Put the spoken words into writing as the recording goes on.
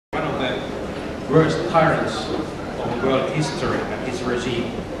worst tyrants of world history and his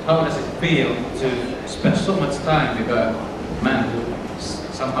regime. How does it feel to spend so much time with a man who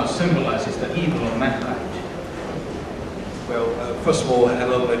somehow symbolizes the evil of mankind? Well, first of all,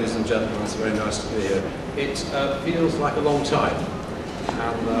 hello ladies and gentlemen, it's very nice to be here. It feels like a long time,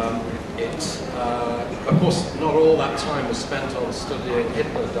 and of course, not all that time was spent on studying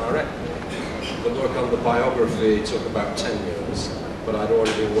Hitler directly. The work on the biography took about 10 years, but I'd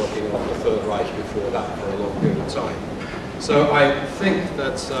already been working on the Third Reich before that for a long period of time. So I think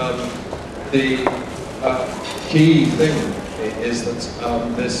that the key thing is that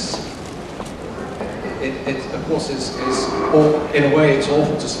it of course is in a way it's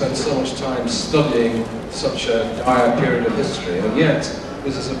awful to spend so much time studying such a dire period of history, and yet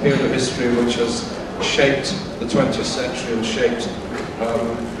this is a period of history which has shaped the 20th century and shaped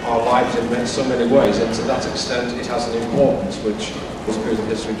our lives in so many ways, and to that extent it has an importance which this period of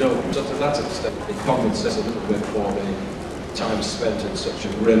history doesn't. So to that extent it compensates a little bit for the time spent in such a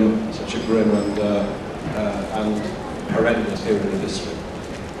grim and horrendous period of history.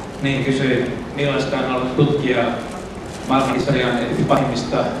 Niin kysyin, millaista on ollut tutkia maailmanhistorian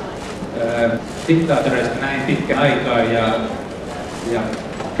pahimmista diktaattoreista näin pitkän aikaa, ja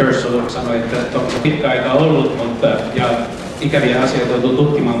Kershaw sanoi, että on pitkä aika ollut, ja ikäviä asioita on tullut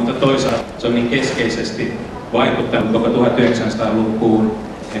tutkimaan, mutta toisaalta se on niin keskeisesti vaikuttanut koko 1900-lukuun,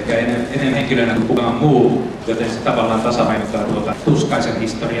 ehkä enemmän henkilönä kuin kukaan muu, joten se tavallaan tasapainottaa tuota tuskaisen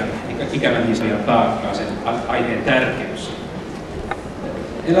historian, ikävän historian taakkaa, sen aiheen tärkeys.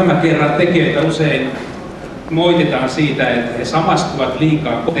 Elämäkerran tekijöitä usein moititaan siitä, että he samastuvat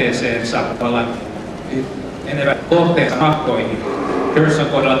liikaa kohteeseensa, tavallaan menevät kohteensa nahkoihin. Kershawn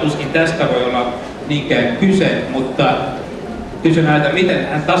kohdalla tuskin tästä voi olla niinkään kyse, mutta kysyn häneltä, miten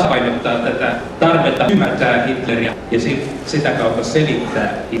hän tasapainottaa tätä tarvetta ymmärtää Hitleriä ja sitä kautta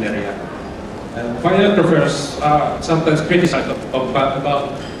selittää Hitleriä. Biographers are sometimes criticized about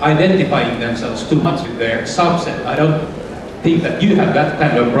identifying themselves too much with their subset. I don't think that you have that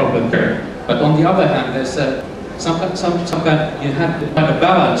kind of problem here. But on the other hand, there's some kind, you have to find a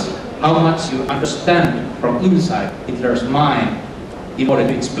balance how much you understand from inside Hitler's mind in order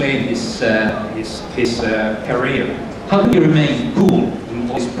to explain his career. How do you remain cool in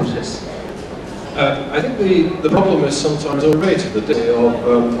this process? I think the problem is sometimes overrated, the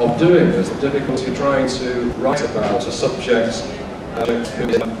difficulty of doing this, the difficulty of trying to write about a subject who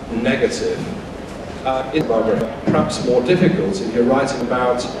is negative. It's perhaps more difficult if you're writing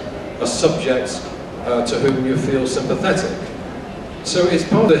about a subject to whom you feel sympathetic. So it's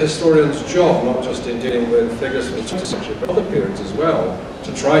part of the historian's job, not just in dealing with figures from the 20th century, but other periods as well,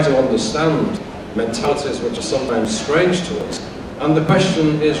 to try to understand mentalities which are sometimes strange to us. And the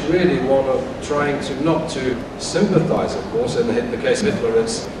question is really one of trying not to sympathise, of course. In the case of Hitler,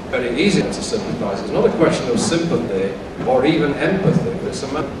 it's very easy to sympathise. It's not a question of sympathy or even empathy, but it's a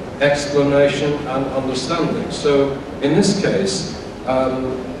matter of explanation and understanding. So in this case,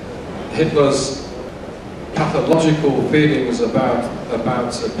 Hitler's pathological feelings about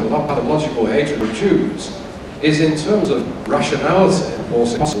pathological hatred of Jews is, in terms of rationality, of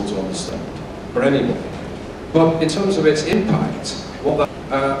course, impossible to understand for anybody. But in terms of its impact,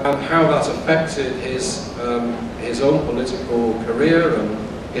 and how that affected his own political career and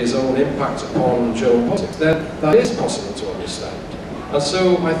his own impact upon German politics, then that is possible to understand. And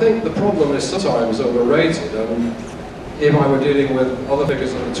so I think the problem is sometimes overrated. And if I were dealing with other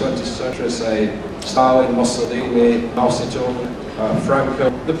figures of the 20th century, say Stalin, Mussolini, Mao Zedong, Franco,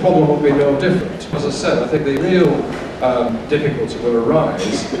 the problem would be no different. As I said, I think the real difficulty will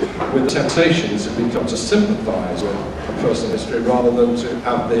arise with the temptations to become to sympathise with a person's history rather than to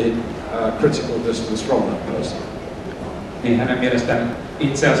have the critical distance from that person. Niin hänen mielestään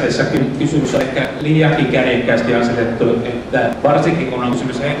itse asiassa kysymys on ehkä liiankin kärjekkäästi asetettu, että varsinkin kun on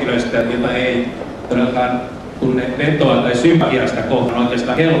kysymys henkilöistä, joita ei todellakaan tunne vetoa tai sympatiasta kohtaan, on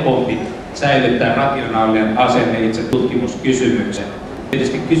oikeastaan helpompi säilyttää rationaalinen asenne itse tutkimuskysymykseen.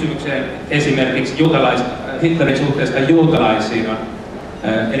 Tietysti kysymykseen esimerkiksi Hitlerin suhteesta juutalaisiin on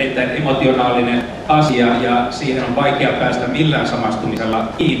erittäin emotionaalinen asia ja siihen on vaikea päästä millään samastumisella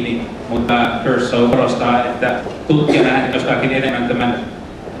kiinni, mutta Kershaw korostaa, että tutkijana hän kiinnostaakin enemmän tämän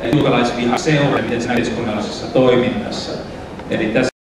juutalaisvihan seuraaminen yhteiskunnallisessa toiminnassa. Eli tässä